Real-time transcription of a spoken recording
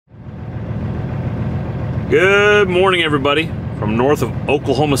Good morning, everybody, from north of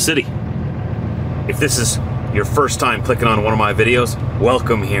Oklahoma City. If this is your first time clicking on one of my videos,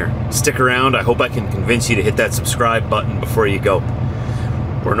 welcome here. Stick around. I hope I can convince you to hit that subscribe button before you go.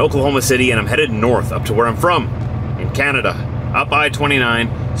 We're in Oklahoma City and I'm headed north up to where I'm from, in Canada, up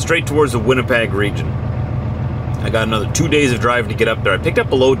I-29, straight towards the Winnipeg region. I got another 2 days of driving to get up there. I picked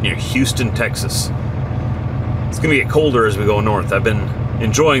up a load near Houston, Texas. It's gonna get colder as we go north. I've been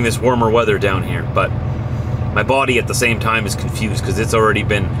enjoying this warmer weather down here, but my body at the same time is confused because it's already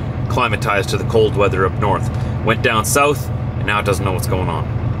been climatized to the cold weather up north. Went down south and now it doesn't know what's going on.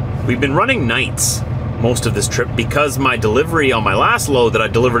 We've been running nights most of this trip because my delivery on my last load that I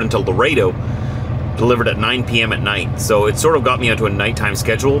delivered until Laredo delivered at 9 p.m. at night. So it sort of got me onto a nighttime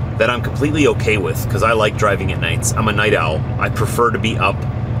schedule that I'm completely okay with because I like driving at nights. I'm a night owl. I prefer to be up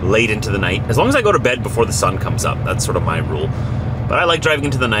late into the night. As long as I go to bed before the sun comes up, that's sort of my rule. But I like driving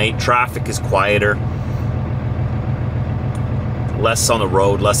into the night. Traffic is quieter. Less on the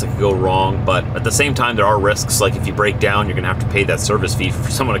road, less that could go wrong, but at the same time there are risks, like if you break down you're gonna have to pay that service fee for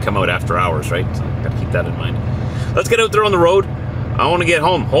someone to come out after hours, right? So gotta keep that in mind. Let's get out there on the road. I want to get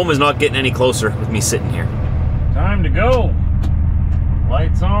home. Home is not getting any closer with me sitting here. Time to go.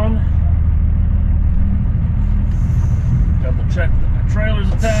 Lights on. Double check that my trailer's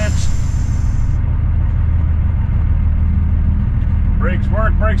attached. Brakes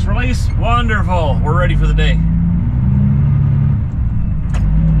work, brakes release. Wonderful. We're ready for the day.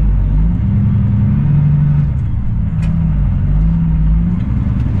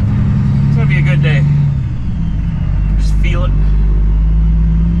 Be a good day. Just feel it.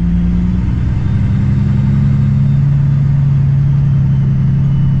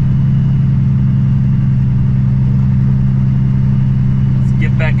 Let's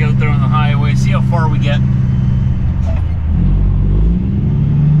get back out there on the highway, see how far we get.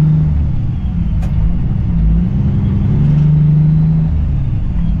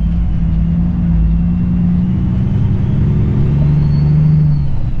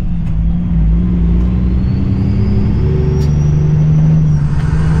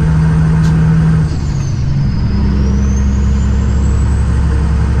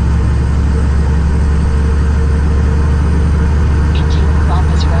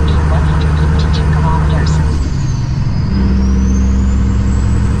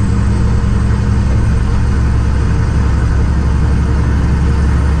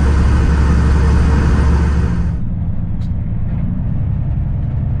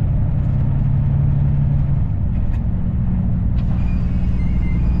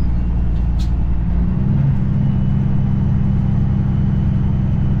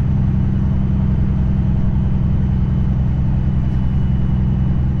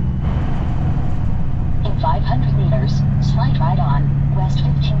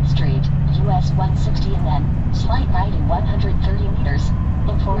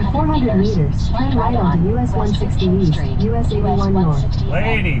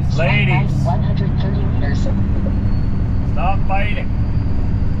 Ladies, 130 meters. Stop fighting.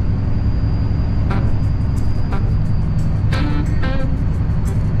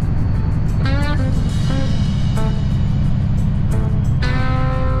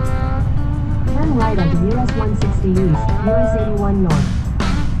 Turn right onto US 160 East, US 81 North.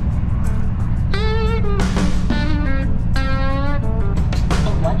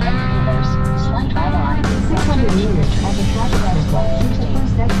 In 100 meters, slight right on. 600 meters at the traffic light. Use the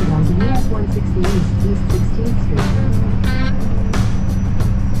first exit onto US 160 East, East 16th Street.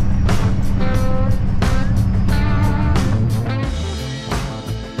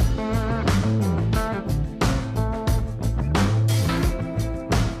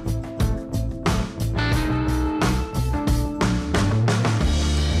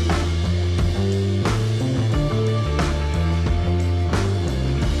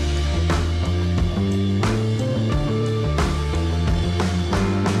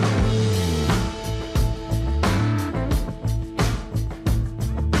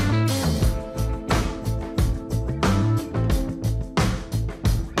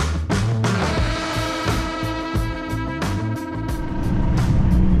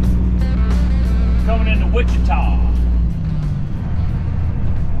 Wichita.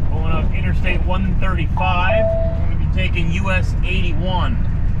 Going up Interstate 135. We're going to be taking US 81.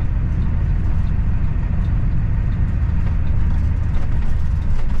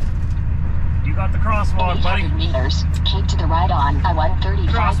 You got the crosswalk, buddy. 800 meters, keep to the right on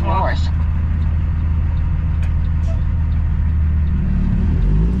I-135 North.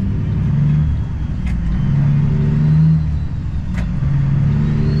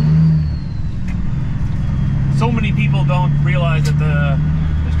 So many people don't realize that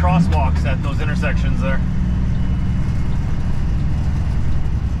there's crosswalks trucks at those intersections there.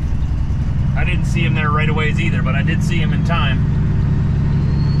 I didn't see him there right away either, but I did see him in time.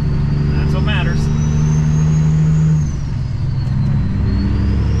 That's what matters.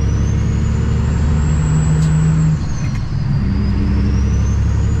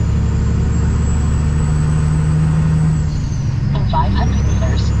 In 500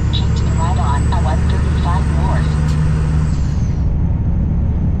 meters, keep to the right on 135 north.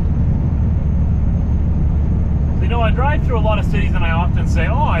 You know, I drive through a lot of cities and I often say,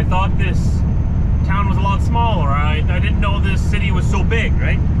 oh, I thought this town was a lot smaller. I didn't know this city was so big,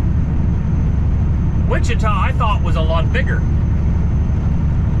 right? Wichita, I thought, was a lot bigger.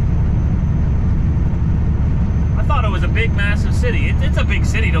 I thought it was a big, massive city. It's a big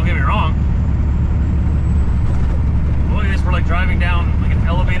city, don't get me wrong. Look at this, we're like driving down like an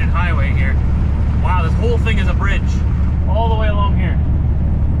elevated highway here. Wow, this whole thing is a bridge all the way along here.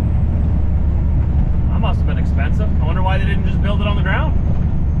 That must have been expensive. I wonder why they didn't just build it on the ground.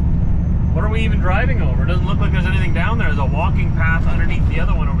 What are we even driving over? It doesn't look like there's anything down there. There's a walking path underneath the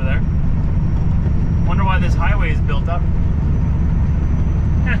other one over there. Wonder why this highway is built up.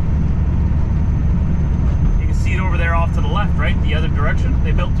 You can see it over there off to the left, right? The other direction.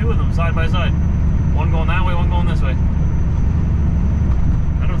 They built two of them side by side. One going that way, one going this way.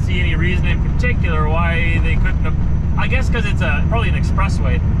 I don't see any reason in particular why they couldn't have... I guess because it's probably an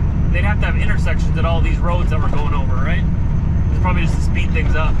expressway. They'd have to have intersections at all these roads that we're going over, right? It's probably just to speed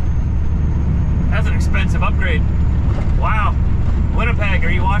things up. That's an expensive upgrade. Wow. Winnipeg, are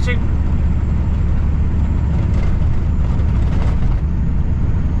you watching?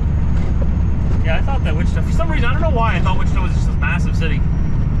 Yeah, I thought that Wichita, for some reason, I don't know why I thought Wichita was just a massive city.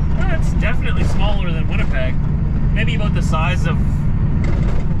 It's definitely smaller than Winnipeg. Maybe about the size of,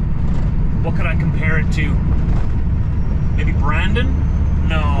 what could I compare it to? Maybe Brandon?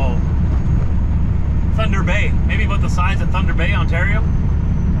 No. Thunder Bay. Maybe about the size of Thunder Bay, Ontario.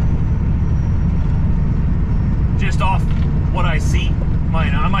 Just off what I see.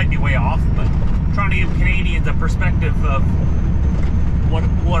 I might be way off, but I'm trying to give Canadians a perspective of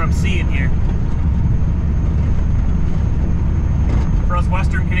what I'm seeing here. For us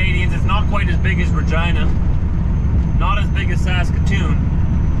Western Canadians, it's not quite as big as Regina, not as big as Saskatoon.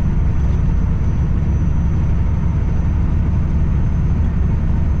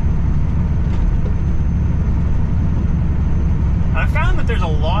 I found that there's a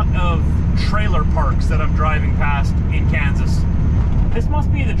lot of trailer parks that I'm driving past in Kansas. This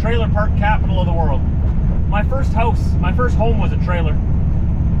must be the trailer park capital of the world. My first home was a trailer.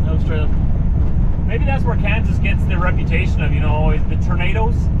 That was trailer. Maybe that's where Kansas gets their reputation of, you know, always the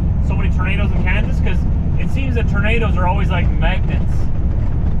tornadoes. So many tornadoes in Kansas, because it seems that tornadoes are always like magnets.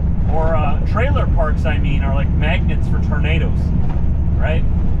 Or trailer parks, I mean, are like magnets for tornadoes, right?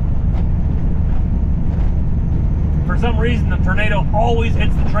 For some reason, the tornado always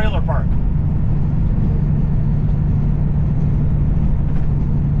hits the trailer park.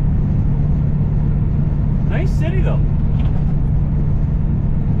 Nice city, though.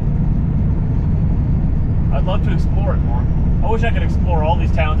 I'd love to explore it more. I wish I could explore all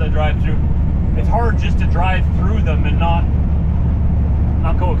these towns I drive through. It's hard just to drive through them and not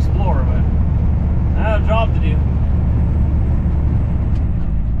go explore, but I have a job to do.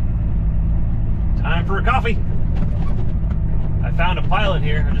 Time for a coffee. I found a pilot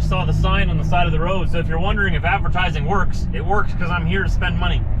here. I just saw the sign on the side of the road. So if you're wondering if advertising works, it works because I'm here to spend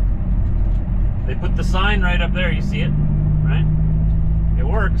money. They put the sign right up there. You see it, right? It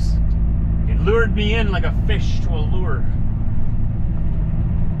works. It lured me in like a fish to a lure.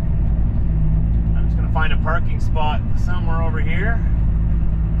 I'm just gonna find a parking spot somewhere over here.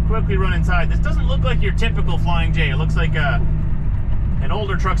 Quickly run inside. This doesn't look like your typical Flying J. It looks like an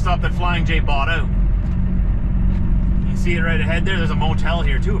older truck stop that Flying J bought out. You see it right ahead there? There's a motel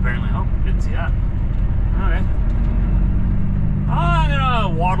here too, apparently. Oh, didn't see that. Okay. I'm gonna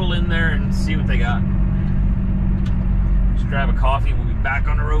waddle in there and see what they got. Just grab a coffee and we'll be back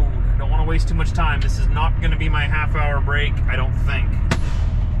on the road. I don't want to waste too much time. This is not going to be my half-hour break, I don't think.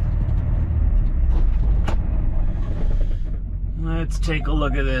 Let's take a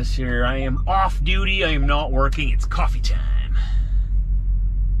look at this here. I am off duty. I am not working. It's coffee time.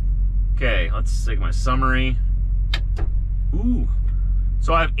 Okay, let's take my summary. Ooh.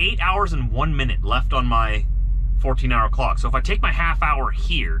 So I have 8 hours and 1 minute left on my 14-hour clock. So if I take my half hour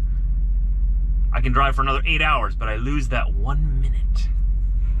here, I can drive for another 8 hours, but I lose that 1 minute.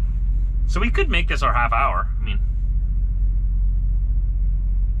 So we could make this our half hour. I mean,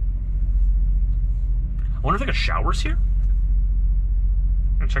 I wonder if I got showers here?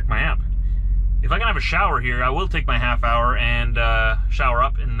 I'm gonna check my app. If I can have a shower here, I will take my half hour and shower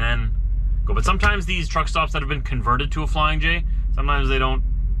up and then go. But sometimes these truck stops that have been converted to a Flying J, sometimes they don't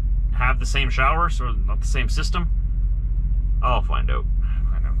have the same showers or not the same system. I'll find out.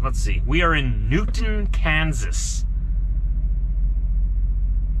 Let's see. We are in Newton, Kansas.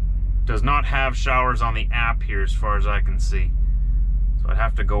 Does not have showers on the app here as far as I can see. So I'd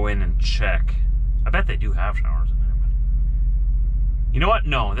have to go in and check. I bet they do have showers in there. But you know what?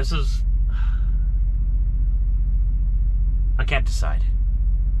 No, this is... I can't decide.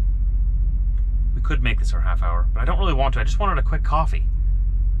 We could make this our half hour, but I don't really want to. I just wanted a quick coffee.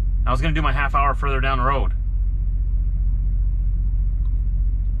 I was going to do my half hour further down the road.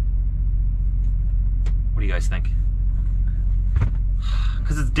 What do you guys think?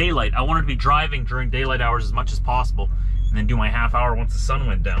 Because it's daylight. I wanted to be driving during daylight hours as much as possible and then do my half hour once the sun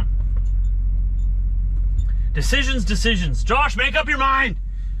went down. Decisions, decisions. Josh, make up your mind!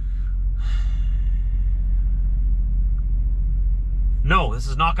 No, this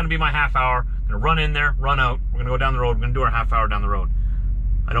is not going to be my half hour. I'm going to run in there, run out. We're going to go down the road. We're going to do our half hour down the road.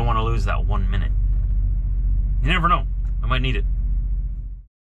 I don't want to lose that 1 minute. You never know. I might need it.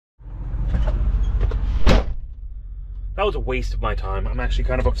 That was a waste of my time. I'm actually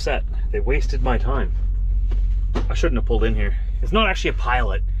kind of upset. They wasted my time. I shouldn't have pulled in here. It's not actually a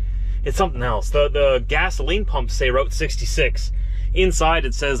pilot. It's something else. The gasoline pumps say Route 66. Inside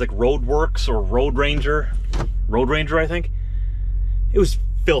it says like Roadworks or Road Ranger. Road Ranger, I think. It was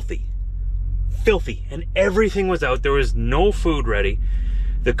filthy. Filthy. And everything was out. There was no food ready.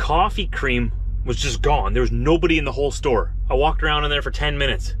 The coffee cream was just gone. There was nobody in the whole store. I walked around in there for 10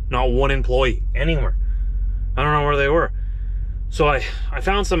 minutes. Not one employee anywhere. I don't know where they were. So I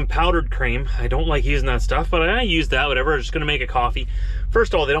found some powdered cream. I don't like using that stuff, but I used that, whatever. I'm just gonna make a coffee.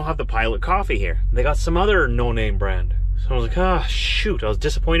 First of all, they don't have the Pilot coffee here. They got some other no-name brand. So I was like, ah, shoot, I was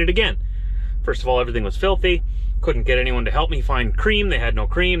disappointed again. First of all, everything was filthy. Couldn't get anyone to help me find cream. They had no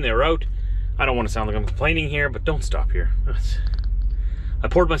cream, they were out. I don't want to sound like I'm complaining here, but don't stop here. I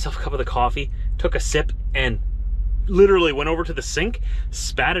poured myself a cup of the coffee, took a sip, and literally went over to the sink,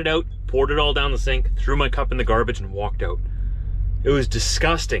 spat it out, poured it all down the sink, threw my cup in the garbage, and walked out. It was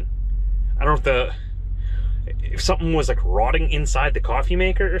disgusting. I don't know if something was like rotting inside the coffee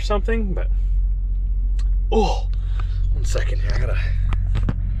maker or something, but oh, 1 second here.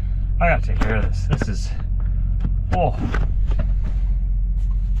 I gotta take care of this. This is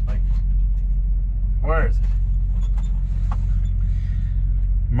like, where is it?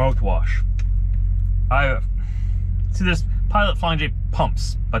 Mouthwash. See, there's Pilot Flying J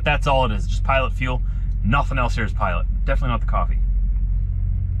pumps, but that's all it is. Just Pilot fuel. Nothing else here is Pilot. Definitely not the coffee.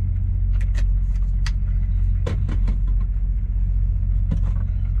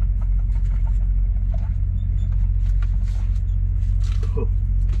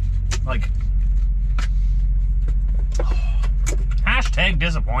 Like, hashtag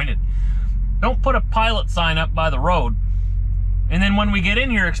disappointed. Don't put a Pilot sign up by the road, and then when we get in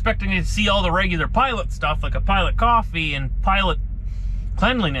here expecting to see all the regular Pilot stuff, like a Pilot coffee and Pilot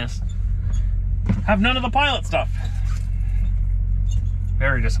cleanliness, have none of the Pilot stuff.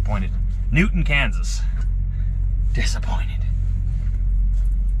 Very disappointed. Newton, Kansas. Disappointed.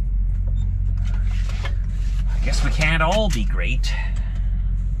 I guess we can't all be great.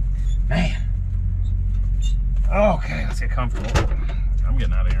 Man. Okay, let's get comfortable. I'm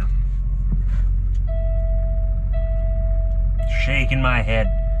getting out of here. Shaking my head.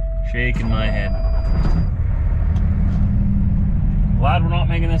 Shaking my head. Glad we're not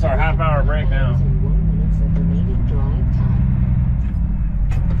making this our half-hour break now. 1 minute of remaining drive time.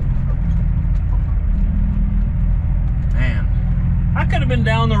 Man, I could have been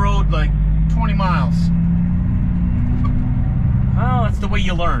down the road like 20 miles. Well, that's the way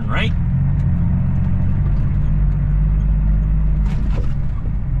you learn, right?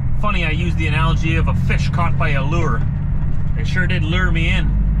 Funny, I used the analogy of a fish caught by a lure. They sure did lure me in.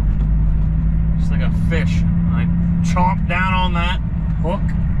 Just like a fish. I chomped down on that hook.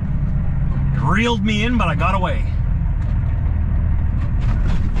 It reeled me in, but I got away.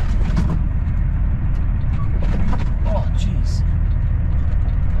 Oh, jeez.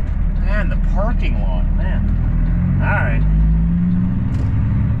 And the parking lot, man. Alright.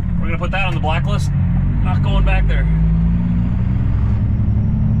 We're gonna put that on the blacklist. Not going back there.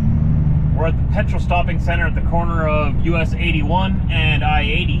 We're at the petrol stopping center at the corner of US 81 and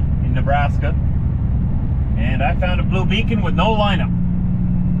I-80 in Nebraska. And I found a blue beacon with no lineup.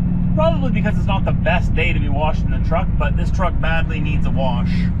 Probably because it's not the best day to be washing the truck, but this truck badly needs a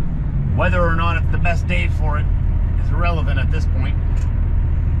wash. Whether or not it's the best day for it is irrelevant at this point.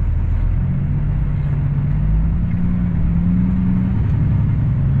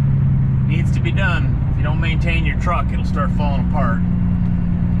 Needs to be done. If you don't maintain your truck, it'll start falling apart.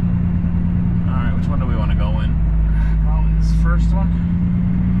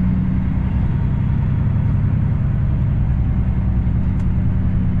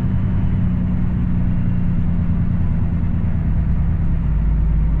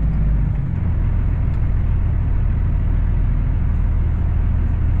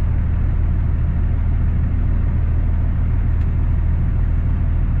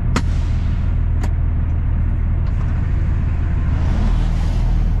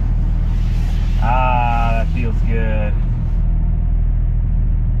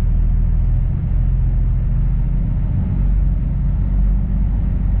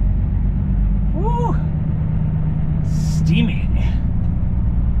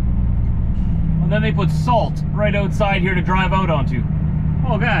 And then they put salt right outside here to drive out onto.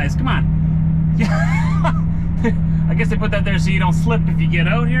 Oh guys, come on. I guess they put that there so you don't slip if you get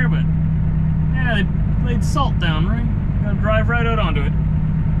out here, but yeah, they laid salt down, right? You're gonna drive right out onto it.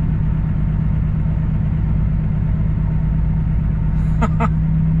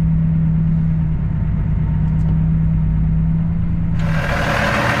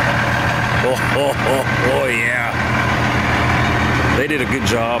 Oh yeah. They did a good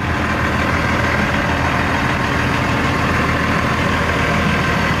job.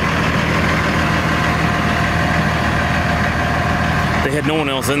 They had no one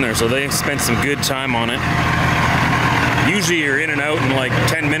else in there, so they spent some good time on it. Usually you're in and out in like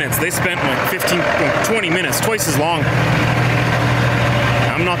 10 minutes. They spent like 15, 20 minutes, twice as long.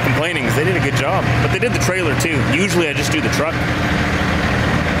 I'm not complaining because they did a good job, but they did the trailer too. Usually I just do the truck.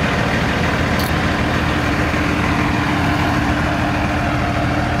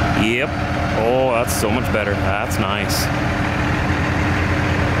 Yep. Oh, that's so much better. That's nice.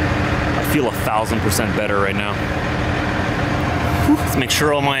 I feel 1000% better right now. Whew, let's make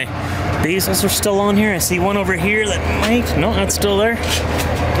sure all my bezels are still on here. I see one over here that might. No, that's still there.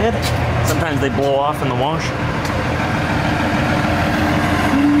 Good. Sometimes they blow off in the wash.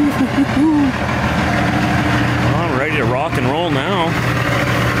 Well, I'm ready to rock and roll now.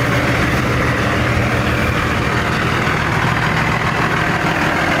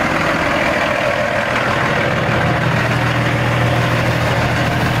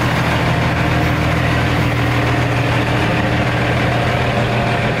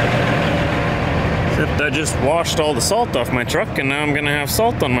 I just washed all the salt off my truck, and now I'm gonna have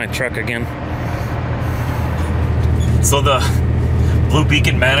salt on my truck again. So the Blue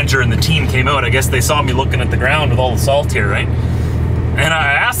Beacon manager and the team came out. I guess they saw me looking at the ground with all the salt here, right? And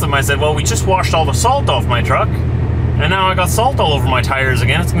I asked them, I said, well, we just washed all the salt off my truck, and now I got salt all over my tires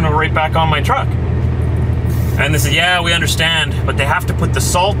again. It's gonna go right back on my truck. And they said, yeah, we understand, but they have to put the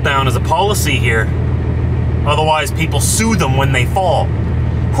salt down as a policy here. Otherwise, people sue them when they fall.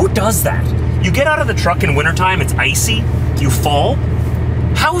 Who does that? You get out of the truck in wintertime, it's icy, you fall.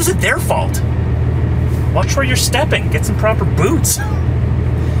 How is it their fault? Watch where you're stepping, get some proper boots.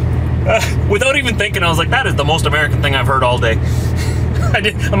 Without even thinking, I was like, that is the most American thing I've heard all day.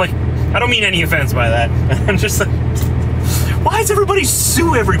 I'm like, I don't mean any offense by that. I'm just like, why does everybody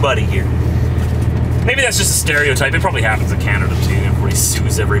sue everybody here? Maybe that's just a stereotype. It probably happens in Canada too. Everybody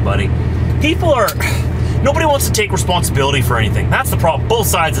sues everybody. People are... Nobody wants to take responsibility for anything. That's the problem. Both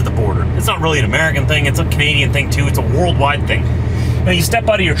sides of the border. It's not really an American thing. It's a Canadian thing too. It's a worldwide thing. Now you step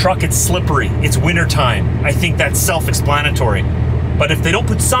out of your truck, it's slippery. It's wintertime. I think that's self-explanatory. But if they don't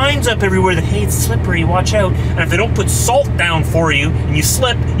put signs up everywhere that, hey, it's slippery, watch out. And if they don't put salt down for you, and you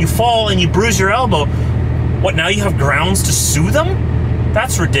slip, you fall, and you bruise your elbow, what, now you have grounds to sue them?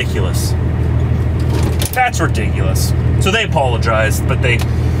 That's ridiculous. That's ridiculous. So they apologized, but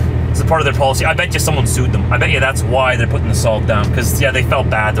it's a part of their policy. I bet you someone sued them. I bet you that's why they're putting the salt down. Because, yeah, they felt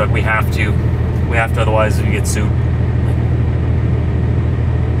bad. They're like, we have to, otherwise we get sued.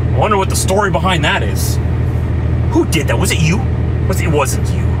 I wonder what the story behind that is. Who did that? Was it you? It wasn't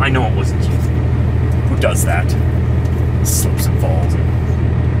you. I know it wasn't you. Who does that? Slips and falls.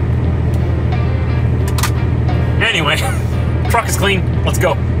 Anyway, truck is clean. Let's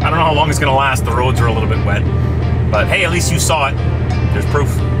go. I don't know how long it's going to last. The roads are a little bit wet. But hey, at least you saw it. There's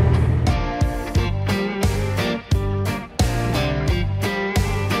proof.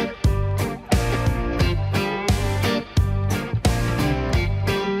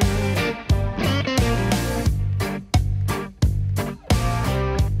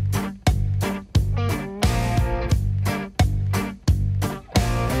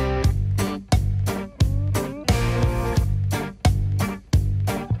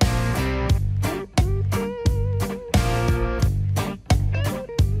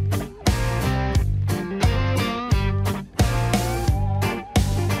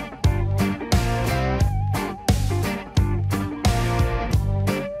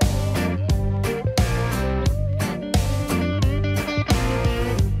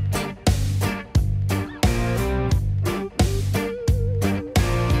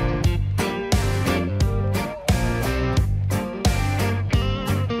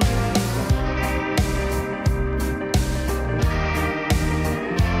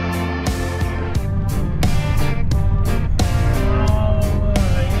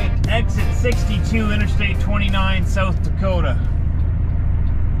 Interstate 29, South Dakota.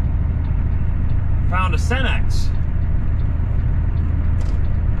 Found a Cenex.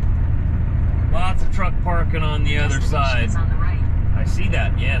 Lots of truck parking on the other side. On the right. I see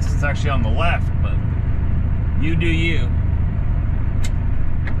that, yes. It's actually on the left, but you do you.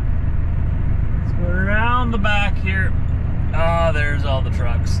 Ah, there's all the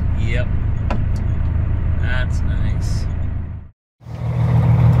trucks. Yep. That's nice.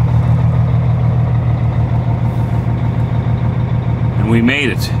 And we made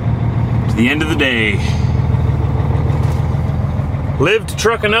it to the end of the day. Lived to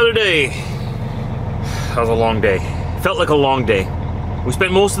truck another day. That was a long day. Felt like a long day. We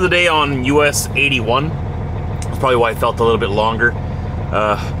spent most of the day on US 81. That's probably why it felt a little bit longer.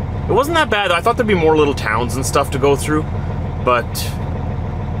 It wasn't that bad. I thought there'd be more little towns and stuff to go through, but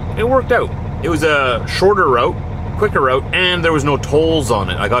it worked out. It was a shorter route, quicker route, and there was no tolls on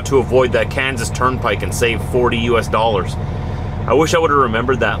it. I got to avoid that Kansas Turnpike and save $40 US. I wish I would have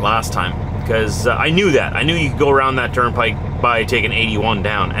remembered that last time, because I knew that. I knew you could go around that turnpike by taking 81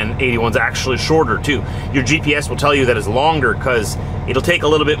 down, and 81's actually shorter too. Your GPS will tell you that it's longer because it'll take a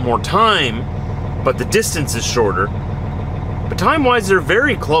little bit more time, but the distance is shorter. But time-wise, they're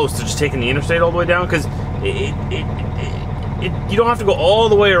very close to just taking the interstate all the way down, because you don't have to go all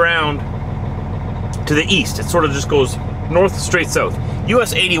the way around to the east. It sort of just goes north, straight south.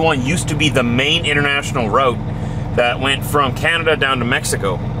 US 81 used to be the main international route that went from Canada down to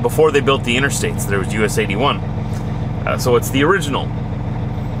Mexico before they built the interstates. There was US 81. So it's the original.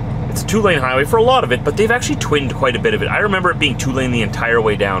 It's a two-lane highway for a lot of it, but they've actually twinned quite a bit of it. I remember it being two-lane the entire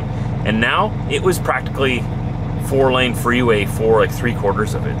way down, and now it was practically four-lane freeway for like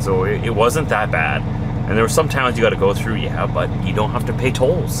 3/4 of it, so it wasn't that bad. And there were some towns you got to go through, yeah, but you don't have to pay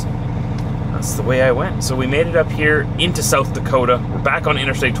tolls. That's the way I went. So we made it up here into South Dakota. We're back on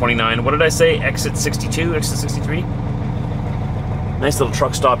Interstate 29. What did I say? Exit 62, exit 63? Nice little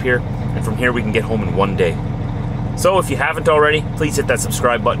truck stop here, and from here we can get home in one day. So if you haven't already, please hit that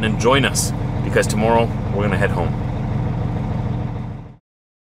subscribe button and join us, because tomorrow we're gonna head home.